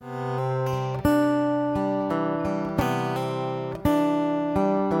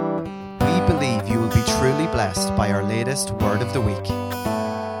blessed by our latest Word of the Week.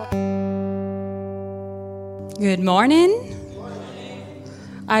 Good morning.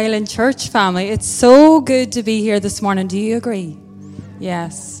 Island Church family. It's so good to be here this morning. Do you agree?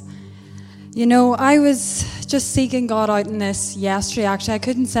 Yes. You know, I was just seeking God out in this yesterday. Actually, I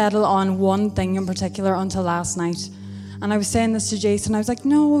couldn't settle on one thing in particular until last night. And I was saying this to Jason. I was like,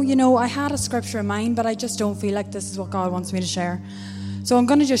 no, you know, I had a scripture in mind, but I just don't feel like this is what God wants me to share. So I'm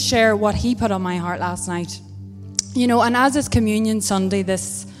going to just share what he put on my heart last night. You know, and as it's Communion Sunday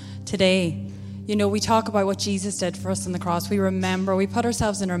today, you know, we talk about what Jesus did for us on the cross. We remember, we put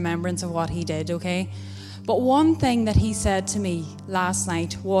ourselves in remembrance of what he did, okay? But one thing that he said to me last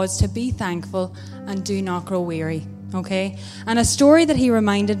night was to be thankful and do not grow weary, okay? And a story that he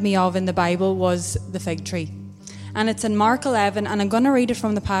reminded me of in the Bible was the fig tree. And it's in Mark 11, and I'm going to read it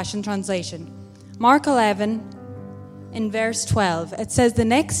from the Passion Translation. Mark 11, in verse 12, it says, "The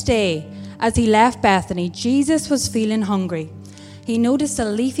next day, as he left Bethany, Jesus was feeling hungry. He noticed a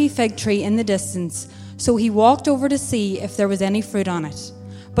leafy fig tree in the distance, so he walked over to see if there was any fruit on it.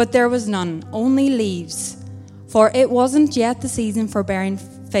 But there was none, only leaves, for it wasn't yet the season for bearing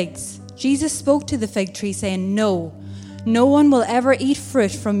figs. Jesus spoke to the fig tree, saying, 'No, no one will ever eat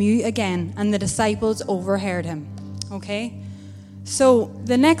fruit from you again.' And the disciples overheard him." Okay? So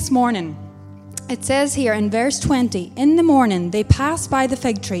the next morning, it says here in verse 20, "In the morning they passed by the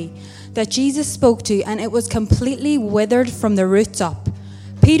fig tree that Jesus spoke to, and it was completely withered from the roots up.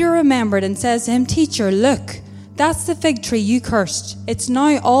 Peter remembered and says to him, 'Teacher, look, that's the fig tree you cursed. It's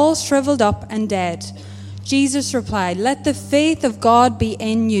now all shriveled up and dead.' Jesus replied, 'Let the faith of God be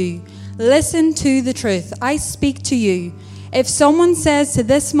in you. Listen to the truth. I speak to you. If someone says to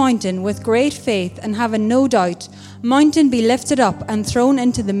this mountain with great faith and having no doubt, 'Mountain, be lifted up and thrown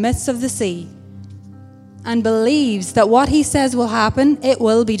into the midst of the sea,' and believes that what he says will happen, it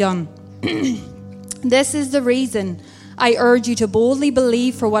will be done. This is the reason I urge you to boldly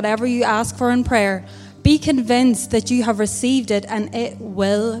believe for whatever you ask for in prayer. Be convinced that you have received it and it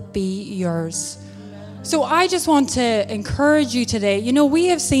will be yours." So I just want to encourage you today. You know, we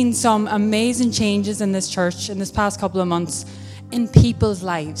have seen some amazing changes in this church in this past couple of months in people's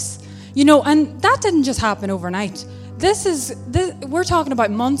lives. You know, and that didn't just happen overnight. We're talking about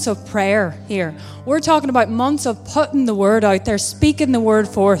months of prayer here. We're talking about months of putting the word out there, speaking the word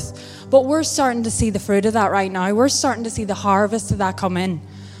forth. But we're starting to see the fruit of that right now. We're starting to see the harvest of that come in.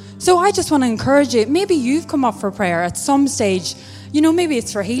 So I just want to encourage you. Maybe you've come up for prayer at some stage. You know, maybe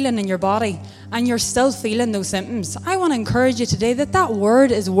it's for healing in your body and you're still feeling those symptoms. I want to encourage you today that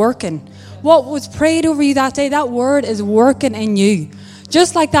word is working. What was prayed over you that day, that word is working in you.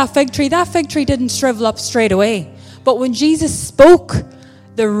 Just like that fig tree didn't shrivel up straight away. But when Jesus spoke,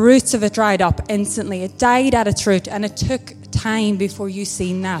 the roots of it dried up instantly. It died at its root, and it took time before you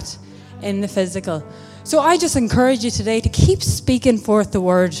seen that in the physical. So I just encourage you today to keep speaking forth the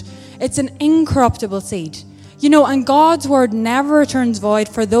word. It's an incorruptible seed. You know, and God's word never returns void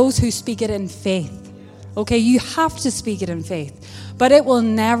for those who speak it in faith. Okay, you have to speak it in faith. But it will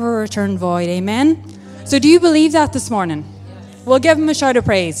never return void. Amen? So do you believe that this morning? We'll give him a shout of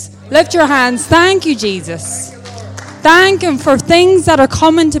praise. Lift your hands. Thank you, Jesus. Thank him for things that are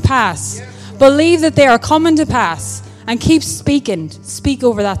coming to pass. Believe that they are coming to pass. And keep speaking. Speak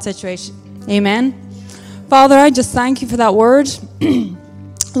over that situation. Amen. Father, I just thank you for that word.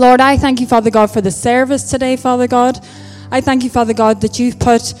 Lord, I thank you, Father God, for the service today, Father God. I thank you, Father God, that you've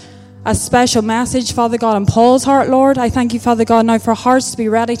put a special message, Father God, in Paul's heart, Lord. I thank you, Father God, now for hearts to be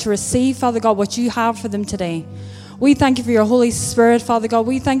ready to receive, Father God, what you have for them today. We thank you for your Holy Spirit, Father God.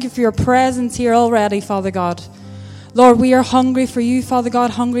 We thank you for your presence here already, Father God. Lord, we are hungry for you, Father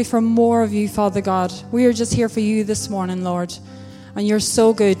God, hungry for more of you, Father God. We are just here for you this morning, Lord. And you're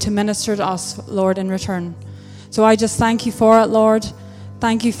so good to minister to us, Lord, in return. So I just thank you for it, Lord.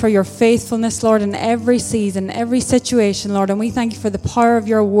 Thank you for your faithfulness, Lord, in every season, every situation, Lord. And we thank you for the power of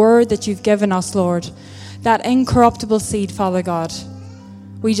your word that you've given us, Lord. That incorruptible seed, Father God.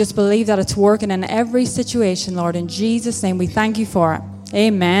 We just believe that it's working in every situation, Lord. In Jesus' name, we thank you for it.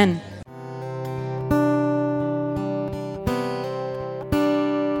 Amen.